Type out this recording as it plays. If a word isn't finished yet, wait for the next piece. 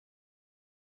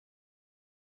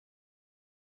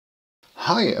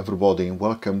Hi everybody and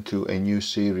welcome to a new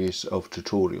series of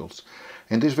tutorials.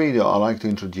 In this video I'd like to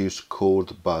introduce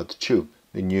ChordBud 2,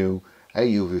 the new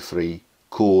AUV-free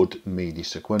chord MIDI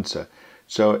sequencer.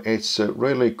 So it's a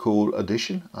really cool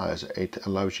addition as it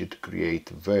allows you to create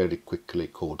very quickly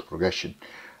chord progression.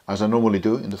 As I normally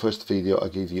do in the first video, I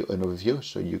give you an overview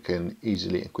so you can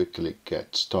easily and quickly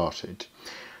get started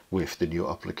with the new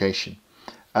application.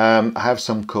 I have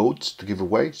some codes to give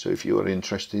away, so if you are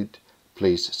interested,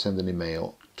 please send an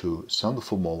email to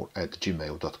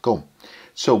soundformore@gmail.com.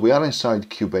 So we are inside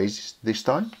Cubase this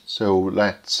time, so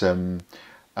let's add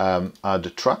a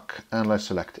track and let's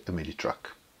select a MIDI track.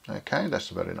 Okay, that's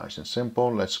very nice and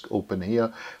simple. Let's open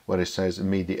here where it says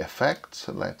MIDI effects.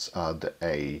 Let's add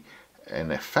an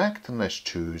effect and let's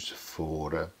choose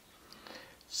for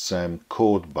some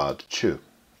ChordBud 2.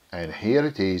 And here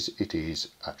it is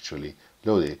actually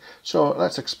loaded. So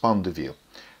let's expand the view.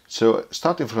 So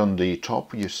starting from the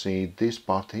top, you see this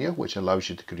part here, which allows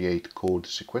you to create chord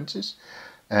sequences.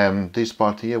 This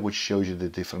part here, which shows you the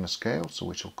different scales,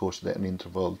 which of course the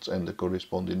intervals and the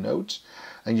corresponding notes.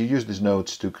 And you use these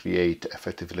notes to create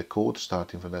effectively chords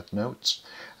starting from that notes.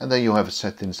 And then you have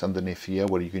settings underneath here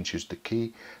where you can choose the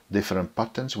key, different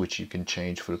patterns, which you can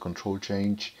change for a control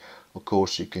change. Of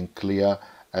course, you can clear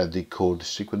the chord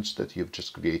sequence that you've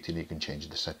just created. You can change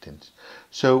the settings.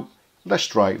 So let's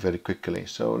try it very quickly.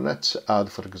 So let's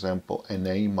add, for example, an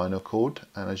A minor chord,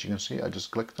 and as you can see, I just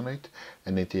clicked on it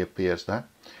and it appears there.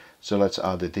 So let's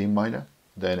add a D minor,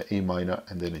 then E minor,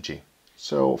 and then a G.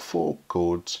 So 4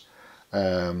 chords,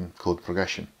 chord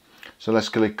progression. So let's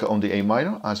click on the A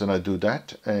minor. As I do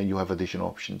that, you have additional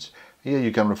options. Here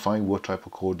you can refine what type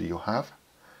of chord you have.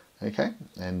 Okay,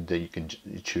 and you can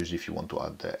choose if you want to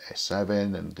add the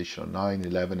A7, an additional 9,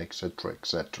 11, etc,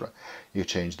 etc. You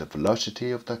change the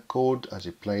velocity of that chord as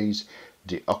it plays,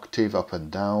 the octave up and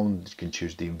down. You can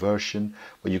choose the inversion,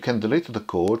 but you can delete the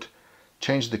chord,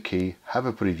 change the key, have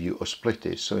a preview, or split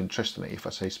it. So interestingly, if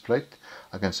I say split,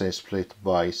 I can say split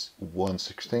by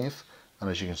 1/16, and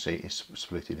as you can see, it's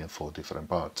split it in 4 different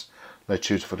parts. Let's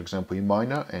choose, for example, E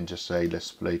minor and just say let's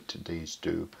split these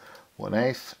to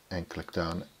 1/8 and click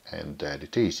done, and there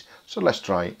it is. So let's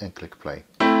try and click play.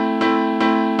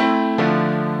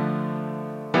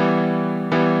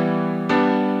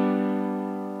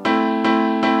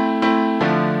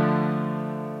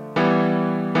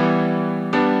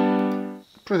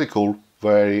 Pretty cool,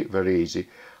 very easy.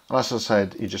 And as I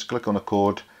said, you just click on a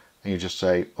chord and you just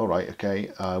say, all right,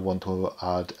 okay, I want to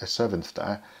add a 7th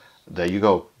there. There you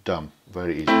go, done,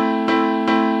 very easy.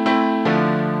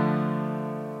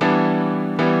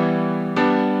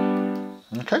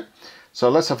 Okay, so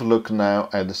let's have a look now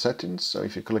at the settings. So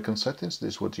if you click on settings,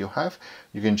 this is what you have.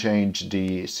 You can change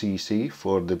the CC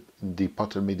for the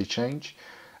pattern MIDI change,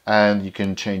 and you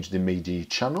can change the MIDI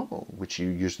channel, which you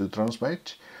use to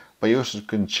transmit. But you also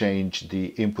can change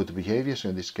the input behavior. So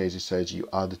in this case, it says you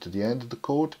add it to the end of the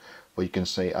chord, but you can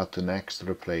say add to next,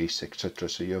 replace, etc.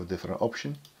 So you have different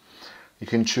options. You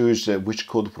can choose which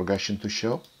chord progression to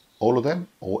show, all of them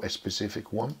or a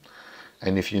specific one.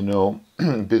 And if you know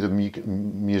a bit of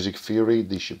music theory,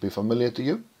 this should be familiar to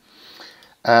you.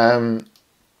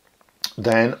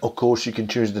 Then, of course, you can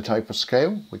choose the type of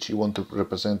scale which you want to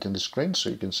represent in the screen. So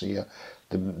you can see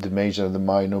the major and the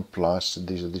minor plus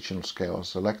these additional scales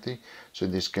selected. So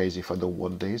in this case, if I don't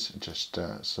want these, just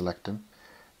select them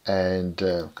and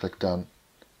click done,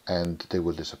 and they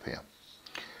will disappear.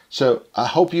 So I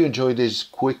hope you enjoyed this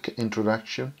quick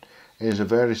introduction. It is a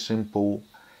very simple,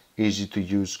 easy to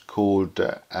use chord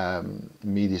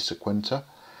MIDI sequencer,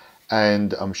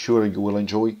 and I'm sure you will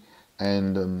enjoy.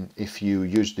 And if you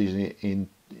use this in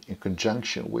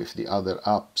conjunction with the other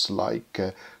apps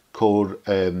like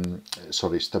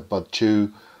StepBud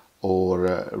 2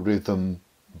 or Rhythm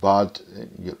Bud,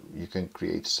 you can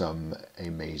create some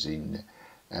amazing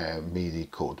MIDI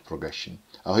chord progression.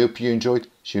 I hope you enjoyed.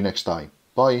 See you next time.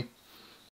 Bye.